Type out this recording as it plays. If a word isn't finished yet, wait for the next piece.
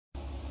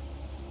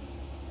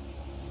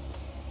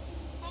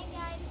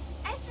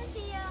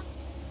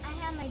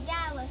my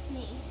dad with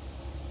me.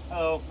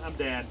 Hello, I'm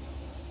Dad.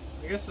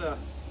 I guess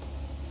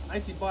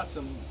Icy bought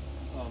some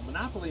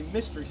Monopoly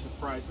mystery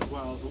surprises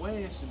while I was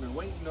away, and she's been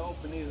waiting to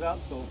open these up,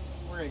 so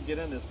we're gonna get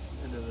into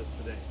this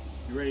today.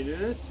 You ready to do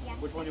this? Yeah.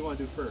 Which one do you want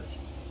to do first?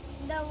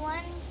 The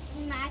one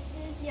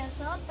matches your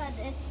soul, but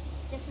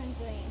it's different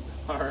green.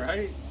 All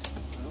right.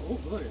 Oh,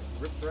 look, it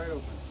ripped right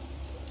open.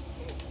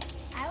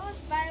 I was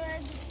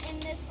inspired in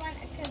this one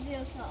because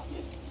your soul.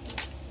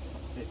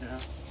 Yeah.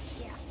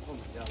 Yeah. Oh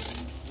my God!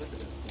 Look at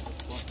this. We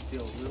just want to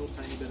feel a little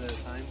tiny bit at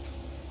a time.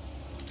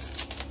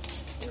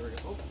 There we go.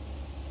 Oh.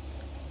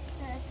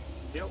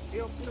 Feel.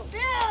 Bill!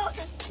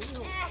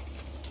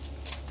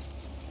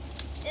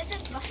 This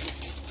is fun.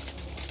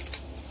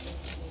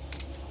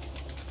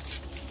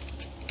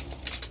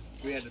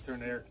 We had to turn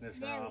the air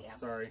conditioner There we off. go.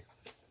 Sorry.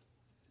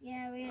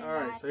 Yeah, we All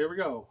right, so here we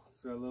go.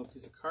 It's got a little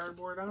piece of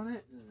cardboard on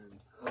it, and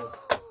oh,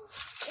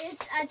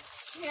 it's a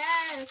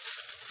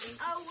chest.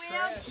 A real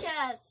trash.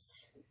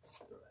 chest.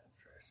 Throw that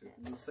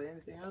in the trash. Does it say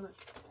anything on it?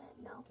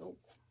 No. Nope.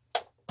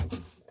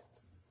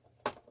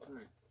 All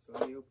right, so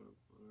how do you open them?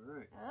 All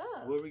right. Oh.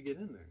 So what do we get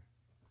in there?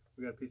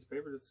 We got a piece of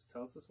paper. Just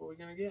tells us what we're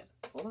gonna get.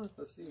 Hold on,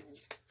 let's see.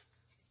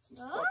 Some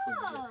stuff we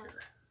can Oh. get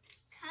here.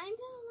 Kind of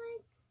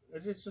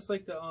like. It's just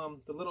like the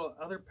little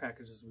other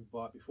packages we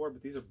bought before,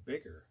 but these are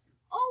bigger.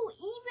 Oh,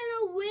 even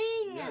a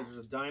ring. Yeah,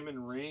 there's a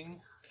diamond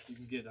ring. You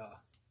can get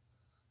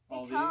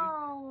all these,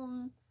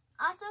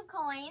 Also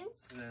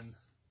coins. and then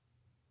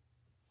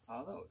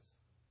all those.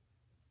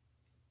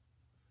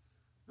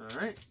 All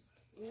right.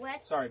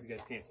 What? Sorry if you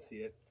guys can't see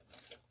it.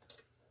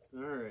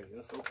 All right,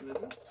 let's open it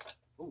up.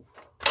 Ooh,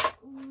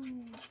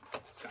 Ooh.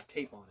 it's got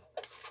tape on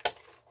it.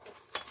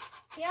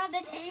 Here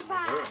the tape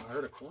I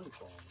heard a coin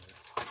fall in there.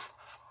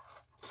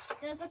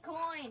 There's a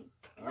coin.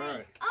 All Wait,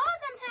 right. all of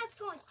them has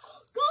coins.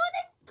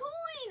 Golden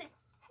coin.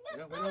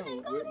 Yeah,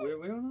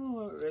 Golden. we don't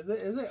know.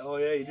 Is it? Oh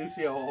yeah, you do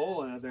see a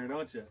hole in it there,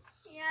 don't you?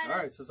 Yeah. All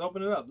right, so let's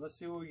open it up. Let's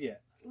see what we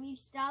get. We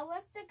start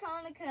with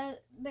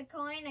the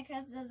coin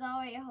because there's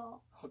already a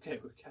hole. Okay,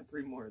 we've got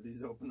 3 more of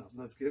these open up.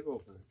 Let's get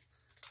open.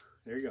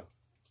 There you go.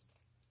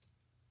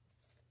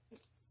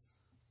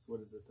 So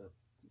what is it?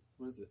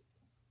 What is it?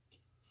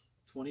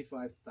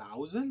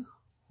 25,000?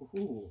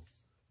 Ooh,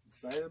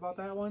 excited about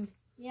that one?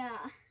 Yeah.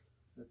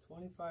 The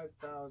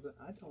 25,000.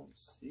 I don't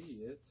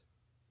see it.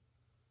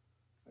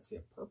 I see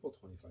a purple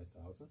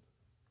 25,000.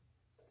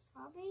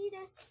 Probably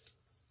this.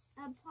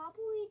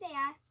 Probably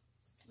there.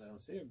 I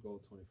don't see a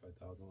gold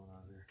 25,000 one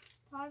on here.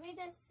 Probably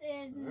this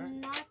is All right.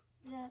 not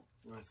the.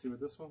 You want to see what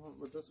this one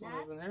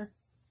is in That's- here?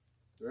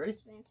 You ready?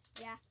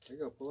 Yeah. There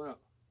you go. Pull it out.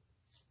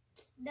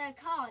 The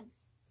card.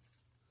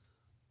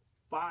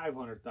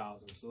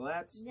 500,000. So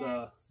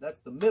that's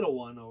the middle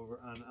one over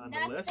on the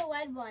list. That's the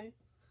red one.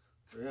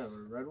 Yeah,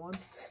 the red one.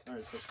 All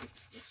right,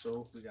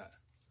 so we got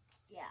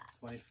Yeah.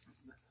 20,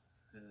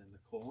 and then the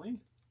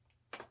coin.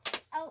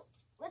 Oh,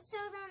 let's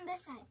show them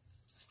this side.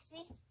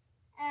 See?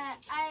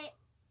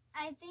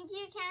 I think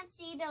you can't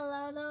see the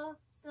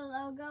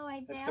logo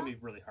right there. It's gonna be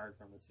really hard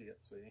for them to see it,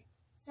 sweetie.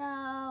 So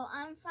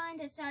I'm trying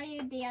to show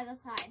you the other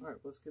side All right,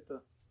 let's get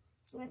the.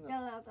 with open the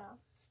up. logo.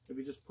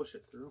 Maybe just push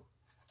it through.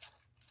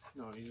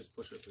 No, you just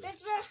push it through.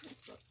 That's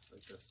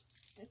Like this.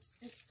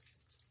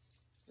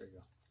 There you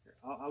go. Here,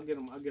 I'll get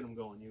them. I'll get them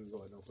going. You can go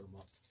ahead and open them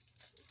up.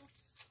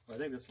 Oh, I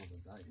think this one's a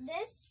dice.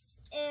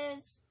 This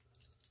is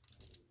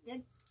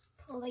the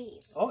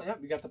police. Oh, yeah,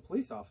 we got the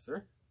police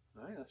officer.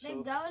 All right, let's The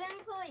show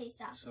golden police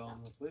officer.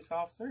 them the police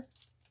officer.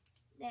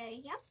 There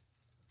you go.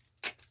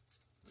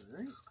 All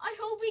right. I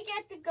hope we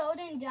get the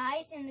golden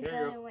dice and the Here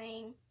you golden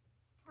ring.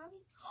 Probably.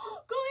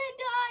 Golden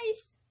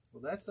dice!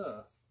 Well, that's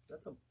a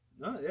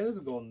no. It is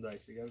a golden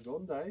dice. You got a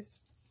golden dice.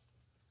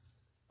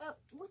 But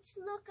let's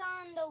look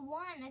on the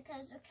one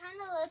because it kind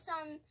of looks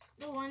on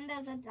the one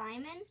that's a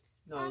diamond.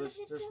 No, On the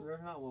there's picture?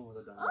 not one with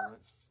a diamond on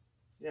it.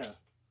 Yeah.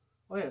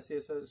 Oh yeah. See,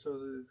 it shows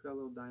it's got a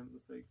little diamond,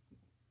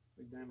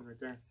 big diamond right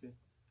there. See,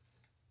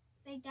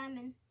 Big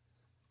diamond.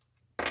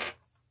 got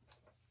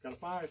a 5.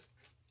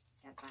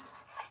 Got that.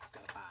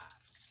 Got a 5.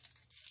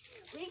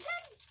 We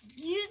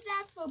can use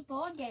that for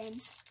board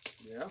games.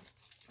 Yeah.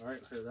 All right.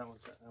 Here, that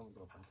one's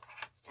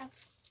open.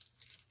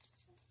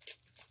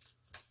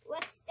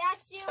 What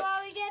statue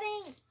are we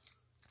getting?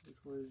 Which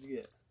one did you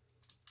get?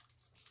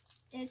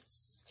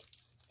 It's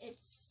It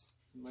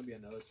might be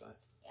on the other side.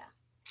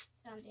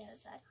 on the other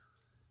side.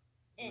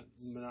 It's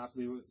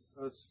Monopoly.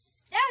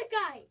 that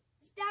guy.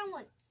 It's that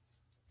one.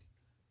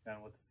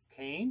 Down with this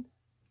cane.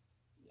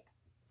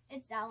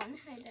 It's that one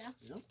right there.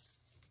 Yep.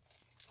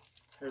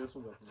 Here, this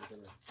one's open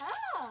right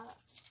Oh.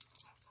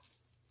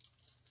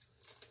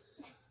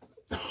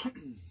 there.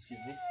 Excuse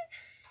me.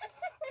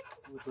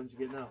 Which one did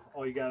you get now?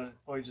 Oh, you got it.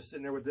 Oh, you're just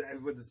sitting there with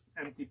his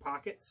empty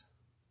pockets.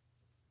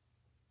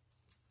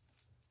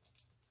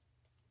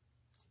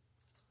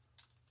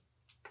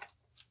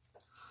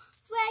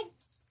 Flag.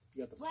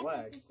 You got the What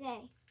flag. does it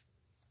say?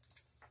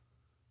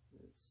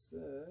 It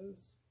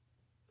says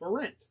for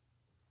rent.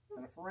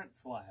 Got a for rent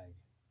flag.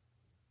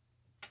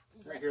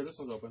 Right here, this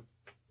one's open.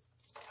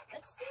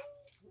 Let's see.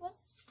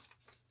 What's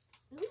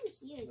Ooh,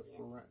 here it is.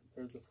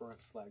 There's the front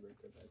flag right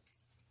there, babe.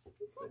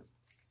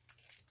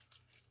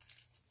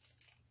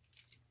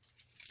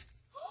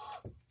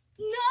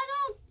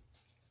 Another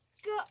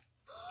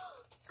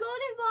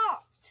golden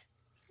vault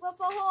with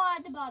a hole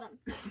at the bottom.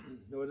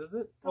 What is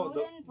it?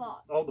 Golden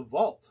vault. Oh, the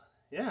vault.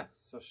 Yeah,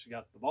 so she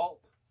got the vault.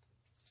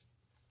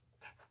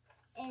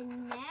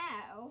 And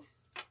now...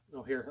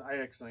 Oh, here, I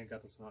actually ain't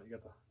got this one out. You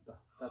got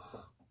that's the...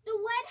 The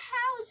wet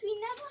house. We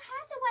never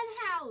had the wet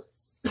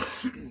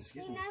house.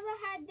 Excuse We me. never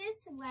had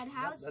this wet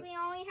house. that's- We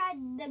only had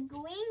the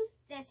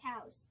this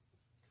house.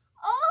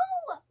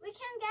 Oh, we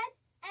can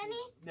get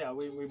any. Yeah,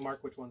 we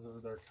mark which ones are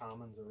their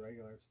commons or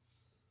regulars.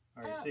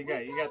 All right, so you we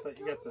got the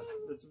got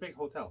it's a big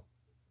hotel.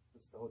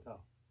 It's the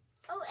hotel.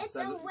 Oh, it's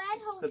that a the- wet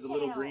hotel. Because the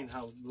little green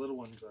house, the little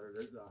ones are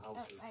the Oh,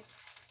 houses. right.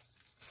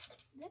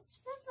 This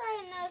feels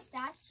like another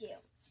statue.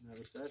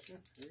 Another statue.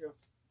 Here you go.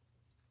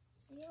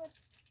 See what?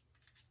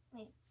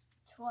 Wait,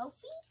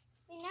 trophy?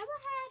 We never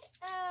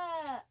had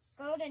a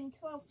golden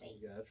trophy.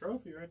 You got a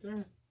trophy right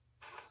there.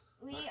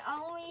 We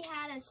only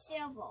had a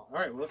silver. All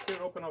right, well, let's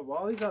open up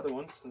all these other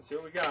ones and see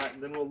what we got,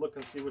 and then we'll look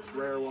and see which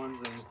rare ones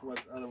and what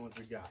other ones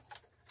we got.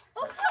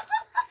 Oh,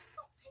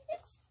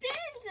 it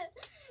spins!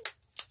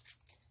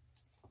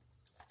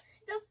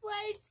 The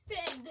flag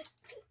spins.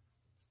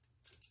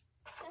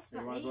 That's You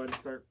want to funny. go ahead and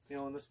start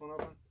peeling this one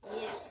open?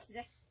 Yes.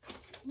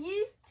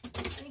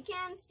 We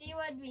can see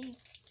what we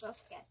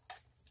both get.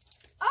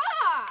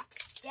 Ah!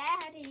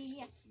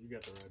 Daddy! You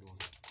got the red one.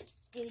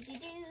 Do do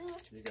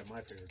do. You got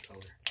my favorite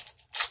color.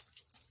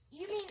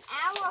 You mean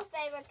our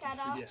favorite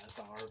color? Yeah, it's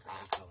our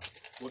favorite color.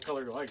 What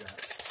color do I got?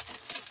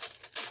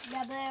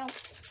 The blue.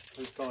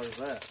 Whose color is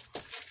that?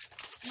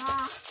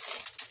 Nah.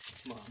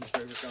 Mom's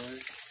favorite color.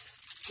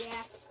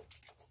 Yeah.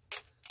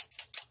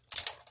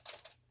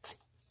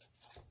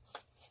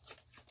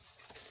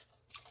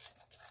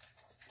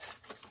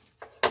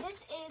 This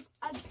is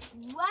a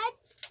red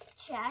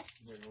chest.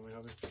 Here, you want me to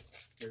help you?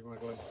 Here, you want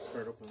to go ahead and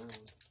start opening that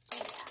one?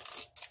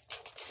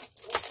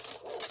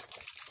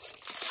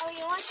 Oh,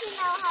 you want to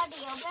know how to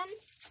open?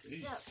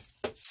 Eesh.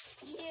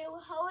 So, you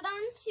hold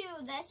on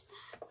to this.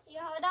 You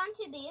hold on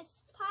to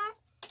this part,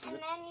 and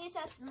then you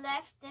just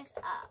lift this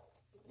up.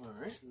 All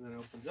right, and then it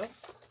opens up.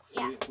 So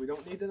Yeah. we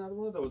don't need another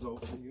one of those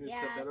open. You just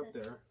set Yeah, that up it's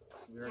there.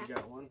 We already yeah.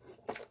 got one.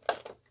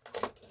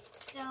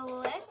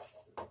 So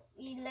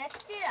we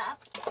lift it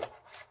up,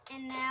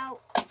 and now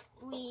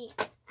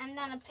I'm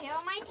gonna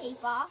peel my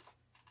tape off,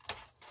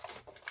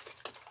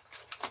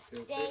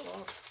 Peel They- tape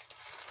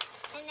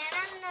off. and then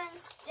I'm gonna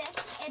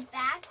stick it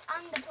back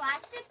on the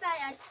plastic, but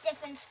a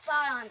different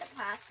spot on the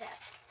plastic.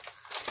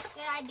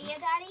 Good idea,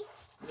 Daddy?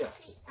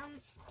 Yes.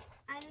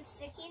 I'm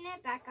sticking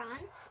it back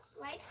on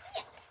right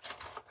here,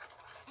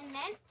 and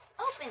then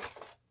open it.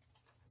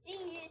 See,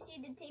 you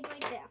see the tape right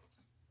there.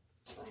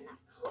 Good enough.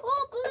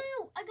 Oh,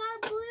 blue! I got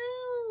a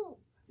blue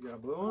You got a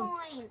blue one?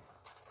 coin.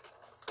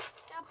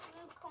 Got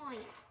blue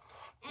coin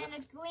and a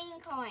green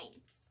coin.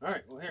 All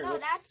right, well, here, No,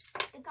 let's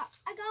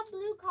I got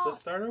blue coin.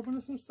 just start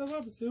opening some stuff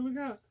up and see what we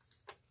got.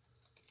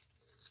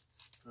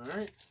 All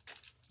right.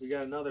 We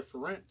got another for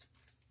rent.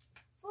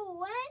 For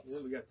what?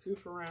 Yeah, we got 2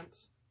 for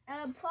rents.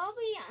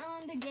 Probably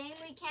on the game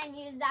we can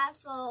use that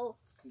for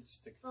Just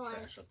stick For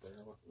rent. cash up there.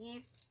 yeah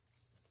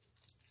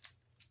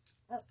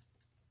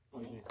Oh,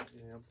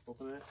 yeah,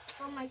 open that.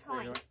 for my There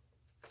you coin. go.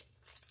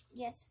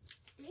 Yes.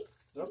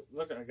 Oh,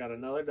 look, I got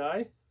another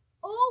die.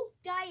 Oh,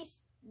 dice.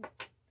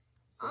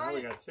 So now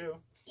we got 2.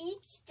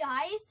 Each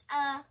dice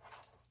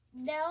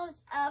there's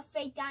a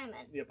fake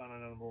diamond. Yep, on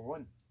number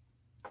 1.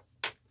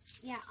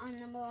 Yeah, on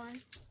number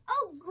 1.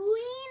 Oh,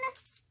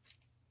 green.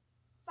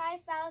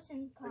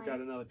 5,000 I coin. got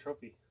another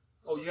trophy.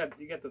 Oh, you got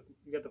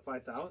the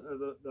 5,000 or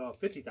the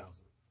 50,000.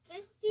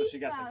 50,000. So she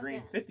got the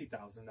green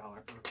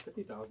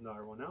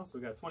 $50,000 one now. So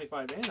we got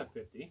 25 and a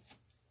 50.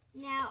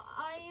 Now,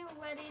 are you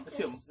ready Let's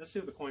to? see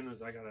what the coin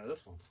was I got out of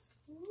this one.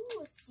 Ooh,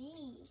 let's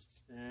see.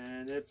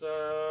 And it's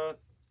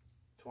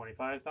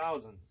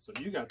 25,000. So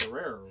you got the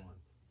rarer one.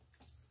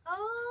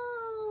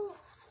 Oh,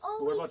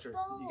 oh. What we about you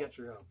both- got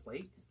your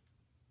plate?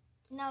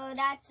 No,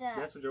 that's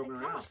That's what you're opening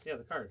right now. card. Yeah,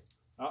 the card.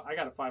 I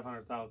got a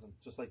 500,000,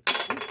 just like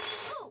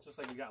Ooh,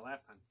 we got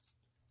last time.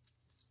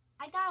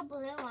 I got a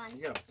blue one.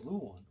 You got a blue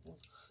one.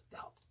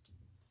 No,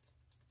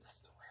 that's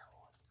the rare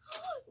one.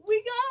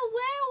 We got a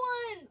rare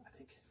one. I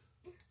think.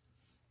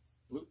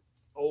 Blue.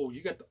 Oh,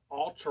 you got the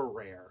ultra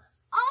rare.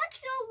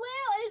 Ultra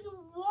rare is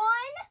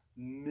 $1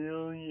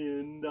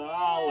 million.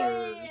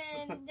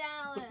 $1 million.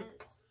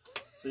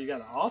 So you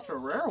got an ultra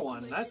rare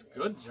one. That's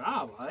good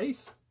job,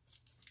 Ice.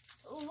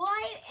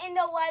 Right in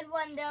the red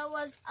one, there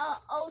was a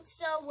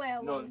ultra rare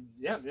No, one.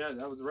 yeah,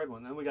 that was the red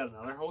one. Then we got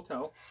another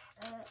hotel.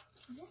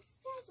 This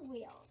feels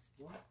weird.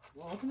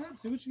 Well, open it up.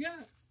 See what you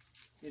got.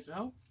 Need some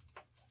help?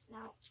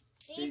 No.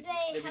 See, See,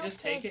 if we just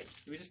take it.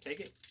 If we just take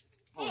it.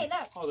 Oh, Hey,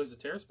 look. Oh, there's a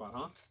tear spot,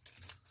 huh?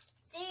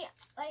 See,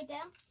 right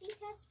there. See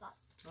that spot.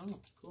 Oh,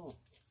 cool.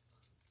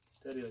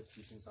 Daddy likes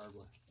these things hard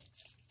way.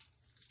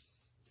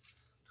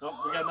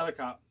 Oh, we got another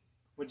cop.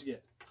 What'd you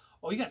get?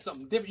 Oh, you got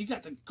something different. You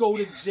got the go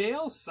to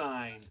jail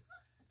sign.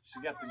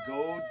 She got to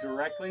go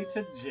directly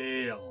to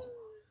jail.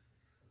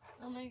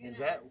 Oh my goodness. Is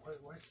that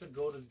where's the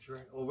go to jail?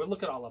 Oh, we'll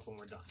look it all up when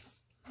we're done.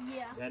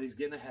 Yeah. Daddy's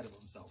getting ahead of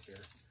himself here.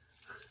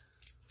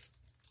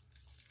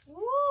 Woo!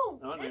 Oh,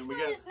 This and one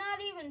is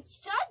not even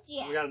shut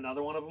yet. We got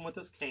another one of them with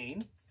his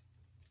cane.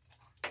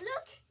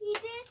 Look, they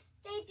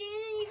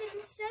didn't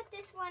even set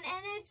this one,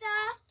 and it's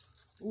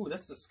Ooh,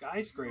 that's the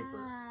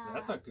skyscraper. Ah.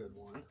 That's a good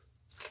one.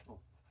 Oh,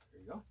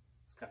 there you go.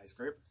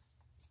 Skyscraper.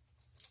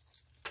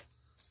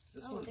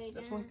 This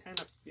one kind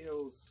of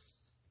feels,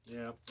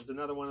 yeah, it's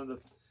another one of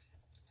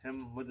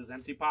him with his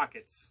empty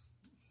pockets.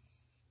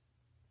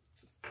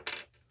 I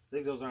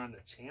think those are on the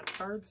champ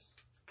cards.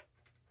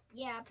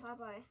 Yeah,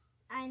 probably.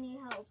 I need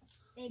help.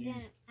 They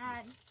didn't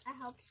add a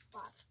help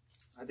spot.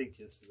 I think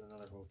this is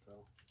another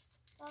hotel.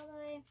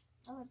 Probably.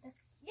 Oh,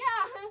 yeah.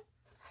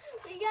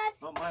 We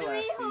got my 3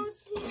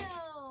 last piece.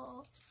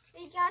 hotels.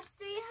 We got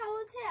 3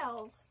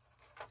 hotels.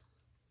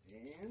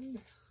 And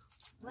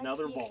Let's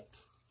another see. vault.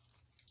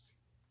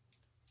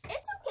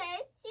 It's okay.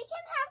 He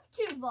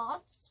can have 2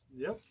 vaults.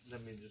 Yep.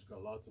 That means just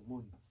got lots of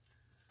money.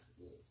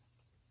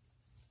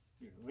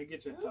 Here, let me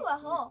get you Ooh, help. a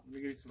hole. Let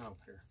me get you some help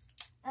here.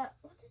 What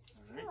does it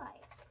All feel right.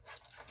 like?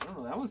 I don't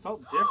know. That one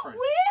felt different.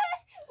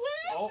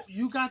 Where? Oh,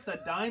 you got the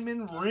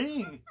diamond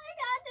ring. I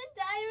got the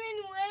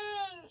diamond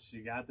ring. She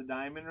got the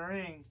diamond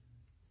ring.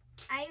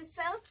 I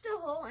felt the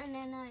hole and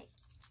then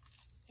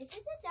Is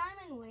it the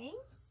diamond ring?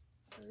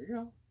 There you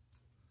go.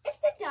 It's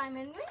the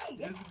diamond ring.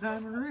 It's the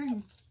diamond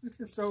ring.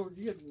 So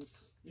you're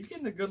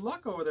getting a good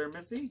luck over there,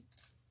 Missy.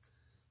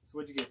 So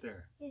what'd you get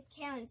there? He's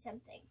carrying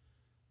something.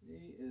 He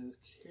is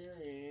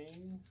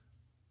carrying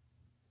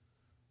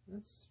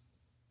this.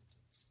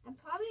 And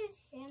probably it's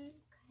him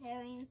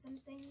carrying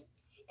something.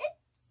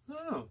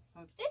 Oh,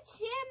 It's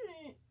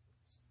him.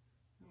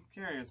 I'm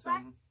carrying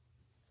something.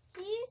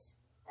 He's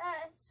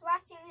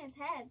scratching his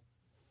head.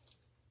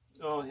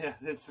 Oh yeah,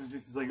 it's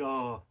just like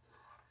oh.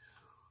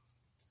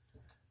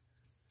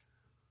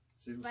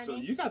 So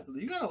you got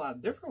a lot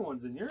of different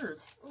ones in yours.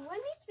 Let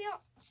me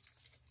feel.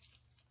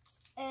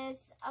 Is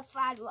a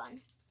flat one.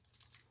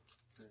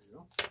 There you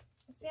go.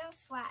 It feels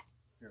flat.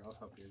 Here, I'll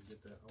help you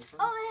get that open.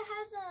 Oh, it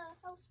has a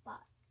hole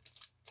spot.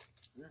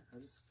 Here, I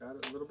just got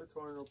it a little bit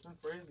torn open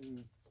for you.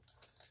 And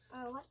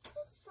Oh, what's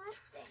this flat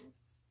thing?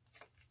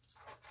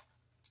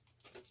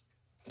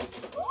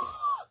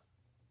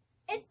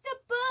 It's the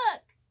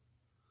book.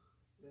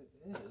 it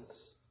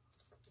is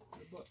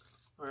the book.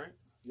 All right.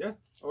 Yeah.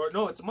 Or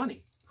no, it's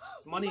money.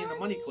 It's money and a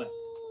money clip.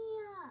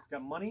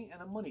 Got money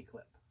and a money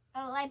clip.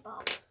 A light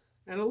bulb.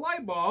 And a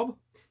light bulb.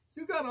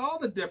 You got all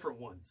the different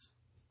ones.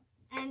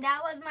 And that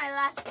was my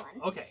last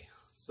one. Okay,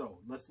 so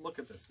let's look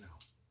at this now.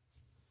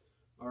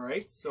 All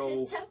right,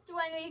 so Except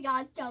when we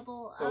got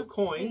double. so of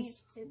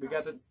coins. these 2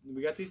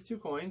 We got these 2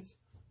 coins.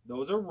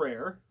 Those are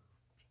rare.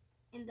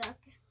 in the.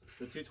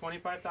 The 2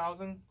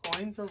 25,000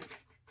 coins are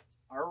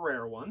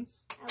rare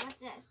ones. Oh, what's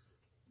this?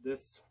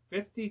 This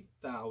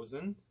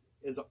 50,000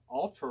 is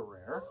ultra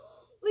rare.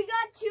 We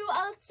got 2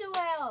 ultra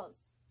whales.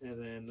 And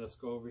then let's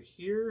go over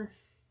here.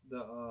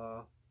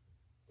 The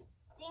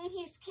Thing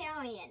he's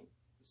carrying.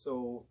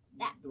 so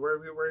That.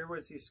 where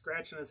was he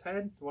scratching his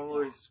head? The one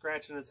where he's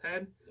scratching his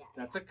head. Yeah.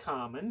 That's a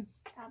common.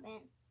 Come in.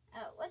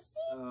 Oh, let's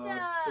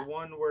see The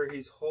one where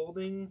he's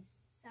holding.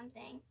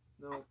 something.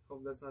 No,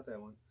 oh, that's not that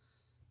one.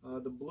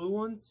 The blue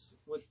ones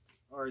with.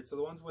 All right, so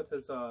the ones with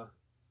his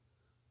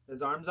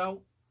arms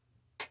out.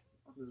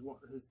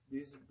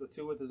 These the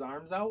 2 with his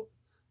arms out.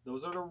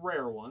 Those are the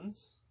rare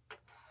ones.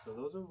 So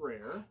those are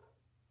rare.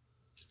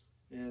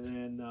 And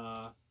then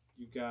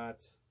you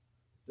got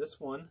this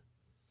one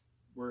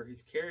where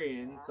he's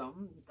carrying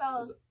something.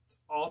 Go. It's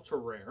ultra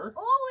rare.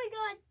 Oh, we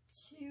got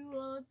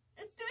 2,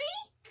 3.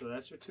 So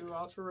that's your 2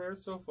 ultra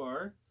rares so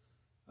far.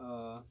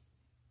 The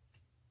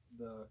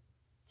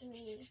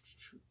 3.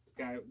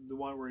 guy, the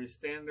one where he's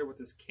standing there with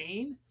his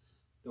cane,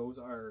 those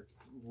are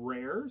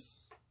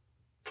rares.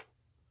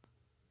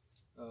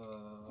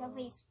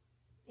 Trophies.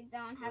 We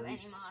don't have any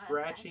He's more.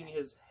 scratching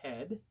his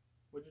head.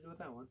 What'd you do with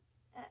that one?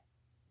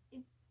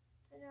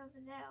 Put it over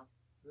there.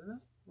 Did I?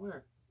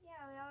 Where? Yeah,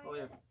 we already Oh,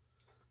 yeah. did it.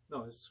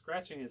 No, he's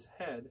scratching his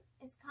head.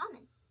 It's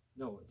common.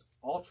 No, it's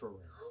ultra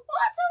rare.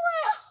 What's a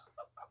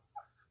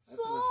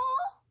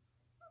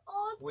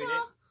That's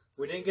whale?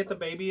 we didn't get the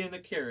baby in a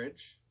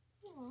carriage,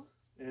 Hmm.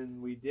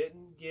 and we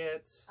didn't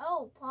get.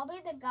 Oh, probably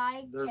the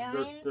guy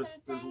carrying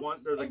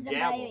something. There's a is the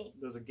gavel. baby.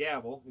 There's a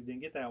gavel. We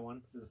didn't get that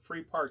one. There's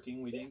free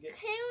parking. We didn't He's get.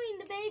 carrying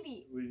the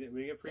baby. We didn't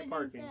get free It's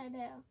parking. inside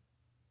there.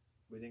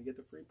 We didn't get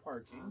the free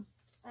parking.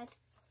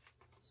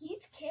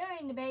 He's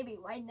carrying the baby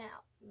right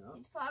now. Yeah.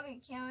 He's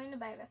probably carrying the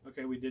baby.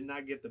 Okay, we did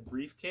not get the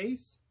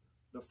briefcase.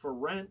 The for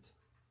rent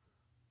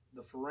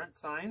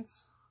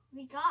signs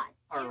We got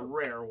are 2.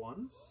 rare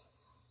ones.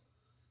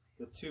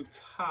 The 2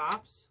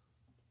 cops,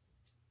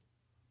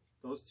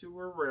 those 2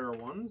 were rare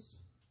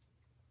ones.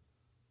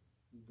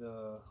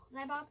 The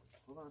Light bulb.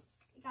 hold on,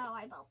 We got a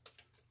light bulb.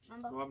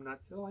 Remember? no, I'm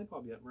not to the light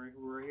bulb yet.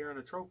 We're here on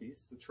the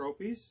trophies. The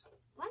trophies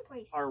One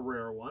place. are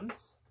rare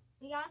ones.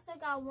 We also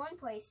got 1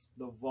 place.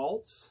 The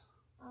vaults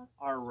Oh.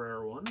 are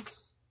rare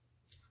ones.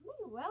 How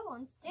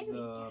ones, didn't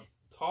The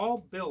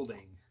tall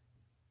building.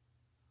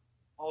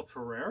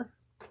 Ultra rare.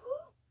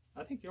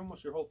 I think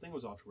almost your whole thing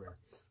was ultra rare.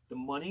 The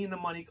money in the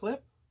money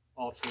clip.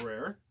 Ultra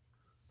rare.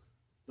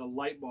 The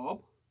light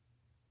bulb.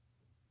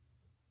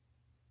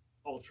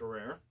 Ultra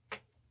rare.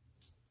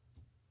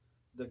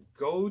 The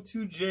go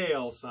to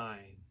jail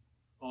sign.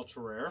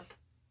 Ultra rare.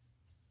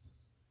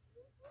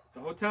 The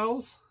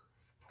hotels.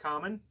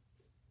 Common.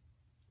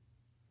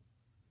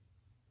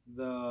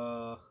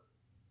 The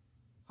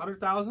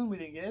 100,000 we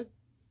didn't get.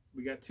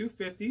 We got 2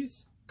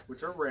 50s,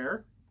 which are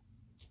rare.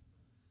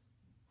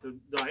 The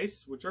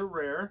dice, which are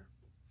rare.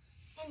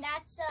 And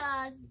that's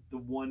The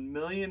 $1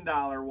 million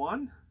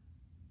one.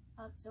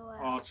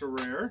 Ultra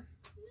rare.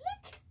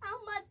 Look how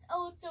much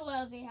ultra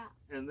rares we have.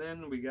 And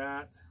then we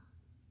got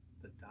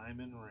the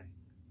diamond ring.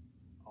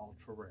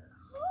 Ultra rare.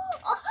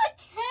 Oh,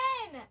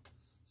 10!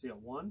 So you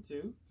got 1,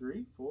 2,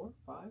 3, 4,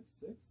 5,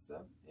 6,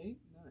 7, 8,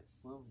 9.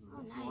 Well, no.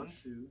 Oh, 9. 1,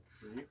 2,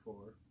 3, 4,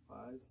 5,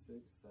 6,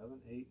 7,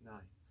 8, 9.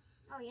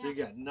 Oh, yeah. So you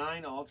got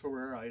 9 ultra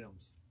rare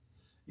items.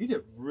 You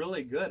did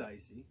really good,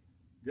 Icy.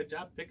 Good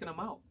job picking them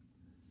out.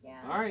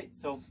 Yeah. All right,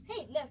 so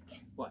Hey, look.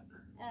 what?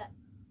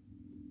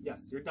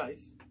 Yes, your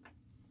dice.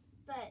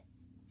 But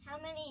how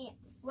many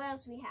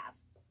rares we have?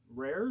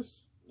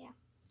 Rares? Yeah.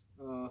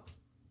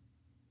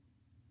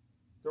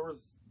 There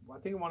was, I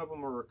think one of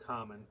them were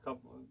common.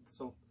 Couple.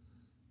 So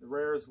the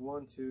rares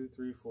 1, 2,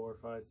 3, 4,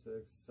 5,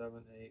 6, 7,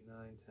 8, 9,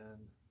 10,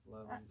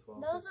 11,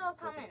 12. Those 13, are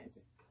 14, commons.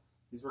 15.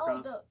 These were Oh,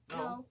 common.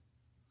 no.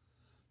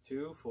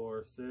 2,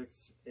 4,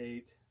 6,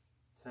 8,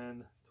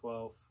 10,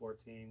 12,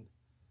 14,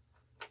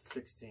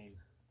 16.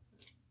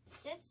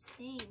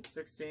 16.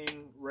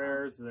 16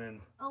 rares, then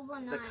Over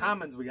 9. the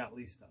commons we got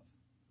least of.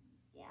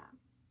 Yeah.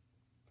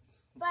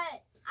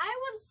 But I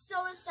was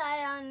so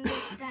excited on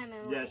this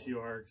diamond ring. Yes, you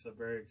are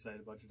very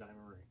excited about your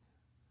diamond ring.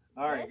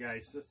 All right,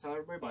 Yes. guys, let's tell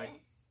everybody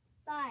bye.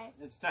 Bye.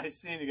 It's nice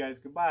seeing you guys.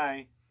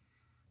 Goodbye.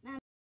 Um,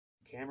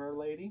 Camera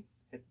lady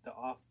hit the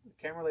off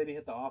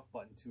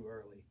button too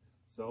early.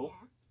 So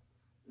Yeah.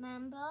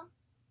 Remember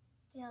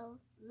to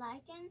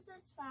like and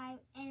subscribe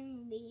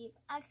and leave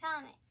a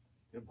comment.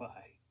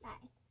 goodbye.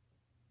 Bye.